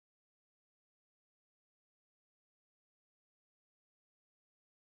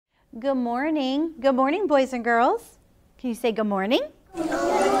Good morning. Good morning, boys and girls. Can you say good morning? Good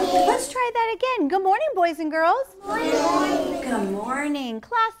morning. Let's try that again. Good morning, boys and girls. Good morning. Good morning.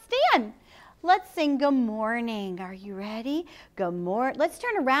 Class, stand. Let's sing good morning. Are you ready? Good morning. Let's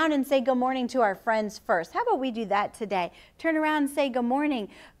turn around and say good morning to our friends first. How about we do that today? Turn around and say good morning.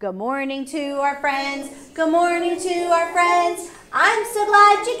 Good morning to our friends. Good morning to our friends. I'm so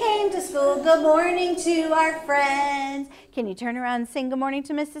glad you came to school. Good morning to our friends. Can you turn around and sing good morning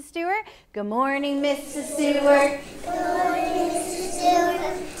to Mrs. Stewart? Good morning, Mrs. Stewart. Good morning, Mrs. Stewart.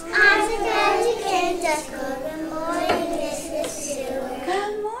 I'm so glad you came to school. Good morning, Mrs. Stewart.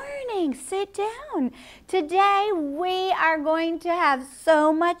 Good morning. Sit down. Today we are going to have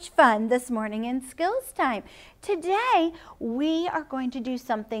so much fun this morning in skills time. Today we are going to do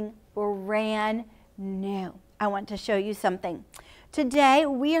something brand new. I want to show you something. Today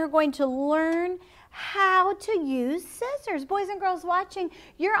we are going to learn how to use scissors. Boys and girls watching,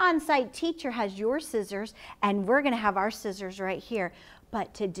 your on-site teacher has your scissors and we're going to have our scissors right here.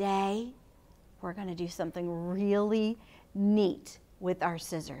 But today we're going to do something really neat with our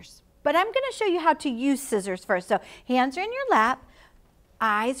scissors. But I'm going to show you how to use scissors first. So hands are in your lap,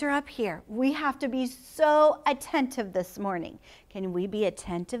 eyes are up here. We have to be so attentive this morning. Can we be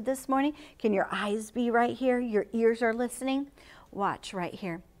attentive this morning? Can your eyes be right here? Your ears are listening? Watch right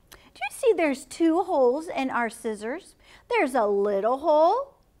here. Do you see there's two holes in our scissors? There's a little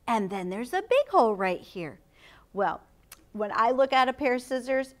hole and then there's a big hole right here. Well, when I look at a pair of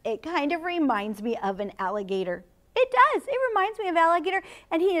scissors, it kind of reminds me of an alligator. It does. It reminds me of alligator,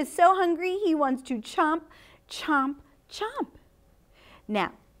 and he is so hungry he wants to chomp, chomp, chomp.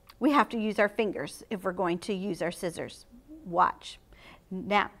 Now, we have to use our fingers if we're going to use our scissors. Watch.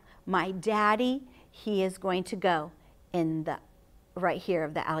 Now, my daddy, he is going to go in the right here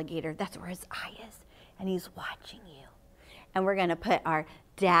of the alligator. That's where his eye is, and he's watching you. And we're going to put our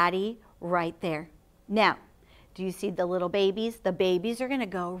daddy right there. Now, do you see the little babies? The babies are going to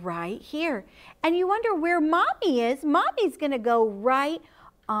go right here. And you wonder where mommy is. Mommy's going to go right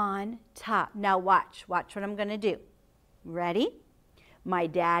on top. Now watch. Watch what I'm going to do. Ready? My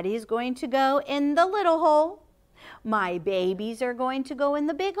daddy's going to go in the little hole. My babies are going to go in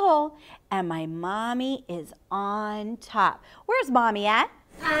the big hole. And my mommy is on top. Where's mommy at?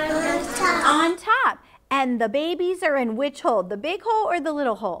 On top. On top. And the babies are in which hole? The big hole or the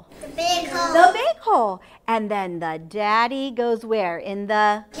little hole? The big hole. The big hole. And then the daddy goes where? In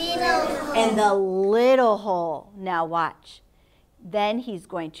the little hole. Now watch. Then he's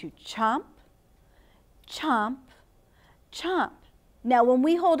going to chomp, chomp, chomp. Now when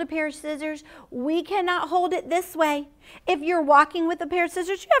we hold a pair of scissors, we cannot hold it this way. If you're walking with a pair of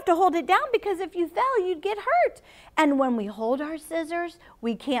scissors, you have to hold it down because if you fell, you'd get hurt. And when we hold our scissors,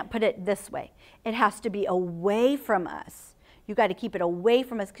 we can't put it this way. It has to be away from us. You got to keep it away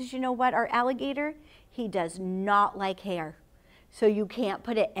from us because you know what? Our alligator, he does not like hair. So you can't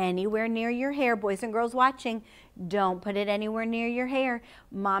put it anywhere near your hair. Boys and girls watching, don't put it anywhere near your hair.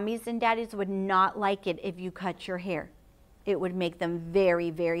 Mommies and daddies would not like it if you cut your hair. It would make them very,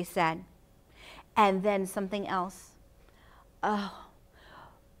 very sad. And then something else. Oh,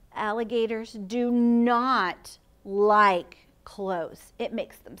 alligators do not like clothes. It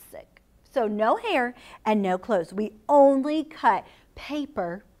makes them sick. So no hair and no clothes. We only cut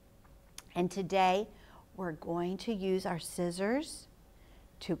paper. And today we're going to use our scissors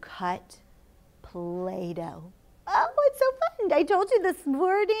to cut Play-Doh. Oh, it's so fun. I told you this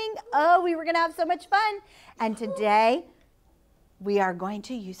morning, oh, we were going to have so much fun. And today we are going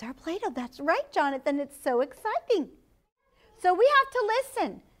to use our Play-Doh. That's right, Jonathan. It's so exciting. So we have to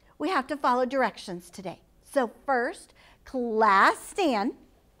listen. We have to follow directions today. So first, class stand.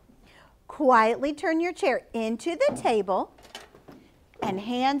 Quietly turn your chair into the table and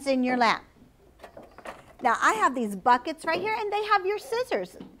hands in your lap. Now I have these buckets right here and they have your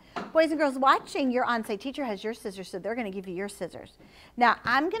scissors. Boys and girls watching, your on-site teacher has your scissors, so they're going to give you your scissors. Now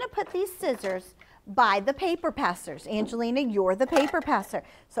I'm going to put these scissors by the paper passers. Angelina, you're the paper passer.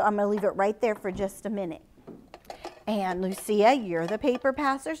 So I'm going to leave it right there for just a minute. And Lucia, you're the paper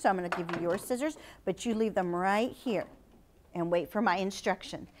passer, so I'm going to give you your scissors, but you leave them right here and wait for my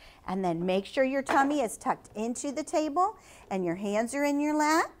instruction. And then make sure your tummy is tucked into the table and your hands are in your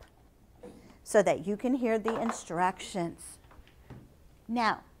lap so that you can hear the instructions.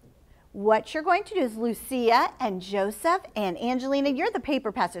 Now, what you're going to do is Lucia and Joseph and Angelina, you're the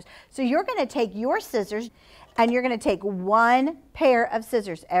paper passers. So you're going to take your scissors and you're going to take one pair of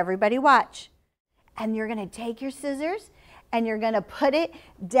scissors. Everybody watch. And you're going to take your scissors and you're going to put it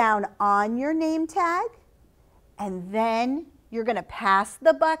down on your name tag. And then you're going to pass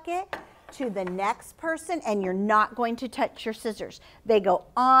the bucket to the next person, and you're not going to touch your scissors. They go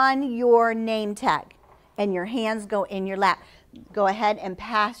on your name tag, and your hands go in your lap. Go ahead and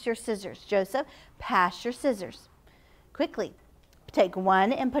pass your scissors. Joseph, pass your scissors. Quickly. Take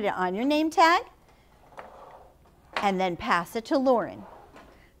one and put it on your name tag, and then pass it to Lauren.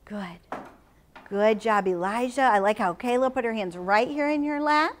 Good. Good job, Elijah. I like how Kayla put her hands right here in your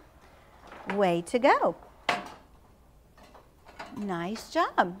lap. Way to go. Nice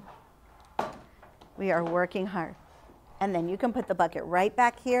job. We are working hard. And then you can put the bucket right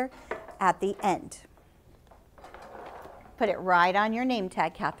back here at the end. Put it right on your name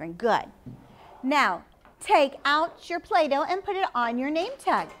tag, Catherine. Good. Now, take out your Play-Doh and put it on your name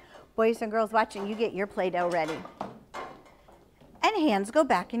tag. Boys and girls watching, you get your Play-Doh ready. And hands go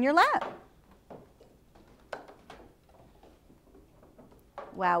back in your lap.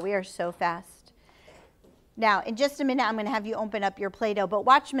 Wow, we are so fast. Now, in just a minute, I'm going to have you open up your Play-Doh. But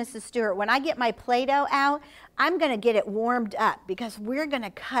watch, Mrs. Stewart. When I get my Play-Doh out, I'm going to get it warmed up because we're going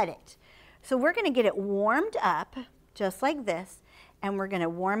to cut it. So we're going to get it warmed up, just like this, and we're going to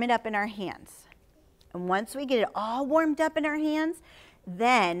warm it up in our hands. And once we get it all warmed up in our hands,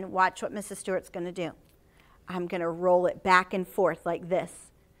 then watch what Mrs. Stewart's going to do. I'm going to roll it back and forth like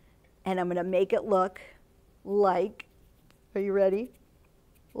this. And I'm going to make it look like, are you ready?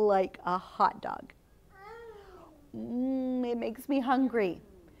 Like a hot dog. It makes me hungry.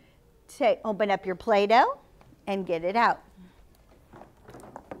 Open up your Play-Doh and get it out.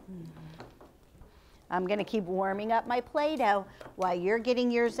 I'm going to keep warming up my Play-Doh while you're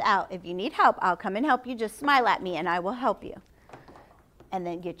getting yours out. If you need help, I'll come and help you. Just smile at me and I will help you. And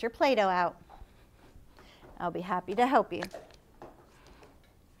then get your Play-Doh out. I'll be happy to help you.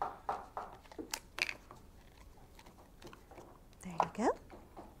 There you go.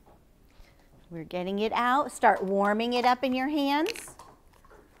 We're getting it out. Start warming it up in your hands.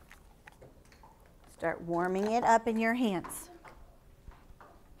 Start warming it up in your hands.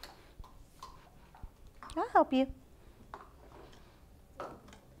 I'll help you. There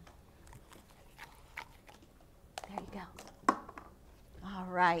you go. All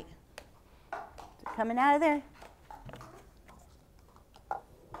right. Is it coming out of there?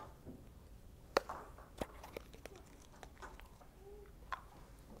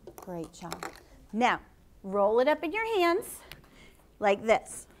 Great job. Now, roll it up in your hands like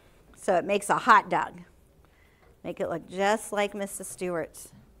this. So it makes a hot dog. Make it look just like Mrs.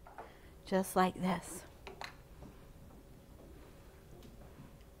 Stewart's. Just like this.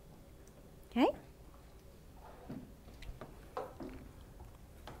 Okay?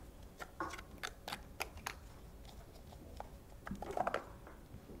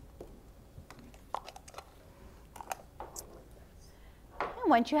 And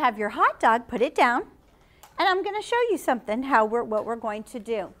once you have your hot dog, put it down. And I'm going to show you something, what we're going to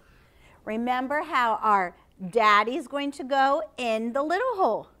do. Remember how our daddy's going to go in the little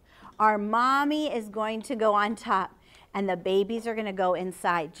hole. Our mommy is going to go on top. And the babies are going to go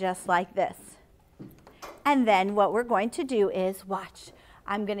inside just like this. And then what we're going to do is, watch,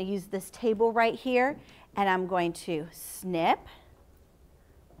 I'm going to use this table right here, and I'm going to snip,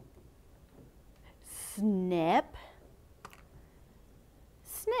 snip,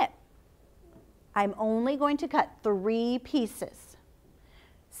 snip. I'm only going to cut 3 pieces.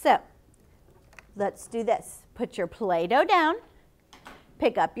 So let's do this. Put your Play-Doh down,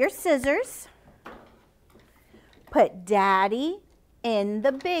 pick up your scissors, put Daddy in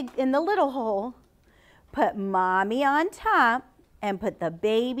the little hole, put Mommy on top, and put the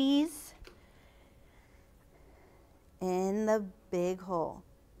babies in the big hole.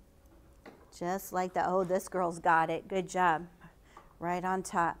 Just like that. Oh, this girl's got it. Good job. Right on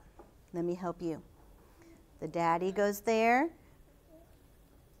top. Let me help you. The daddy goes there.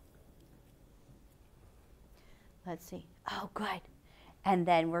 Let's see. Oh, good. And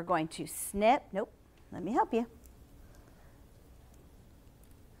then we're going to snip. Nope. Let me help you.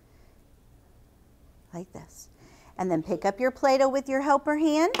 Like this. And then pick up your Play-Doh with your helper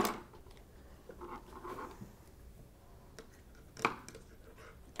hand.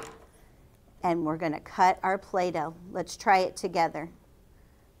 And we're going to cut our Play-Doh. Let's try it together.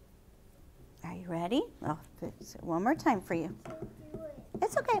 Are you ready? I'll fix it one more time for you.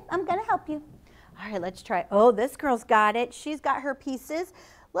 It's okay. I'm going to help you. All right, let's try. Oh, this girl's got it. She's got her pieces.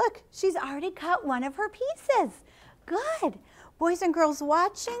 Look, she's already cut one of her pieces. Good. Boys and girls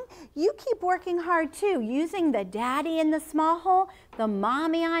watching, you keep working hard too, using the daddy in the small hole, the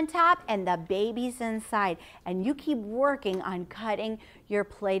mommy on top, and the babies inside. And you keep working on cutting your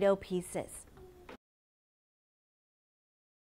Play-Doh pieces.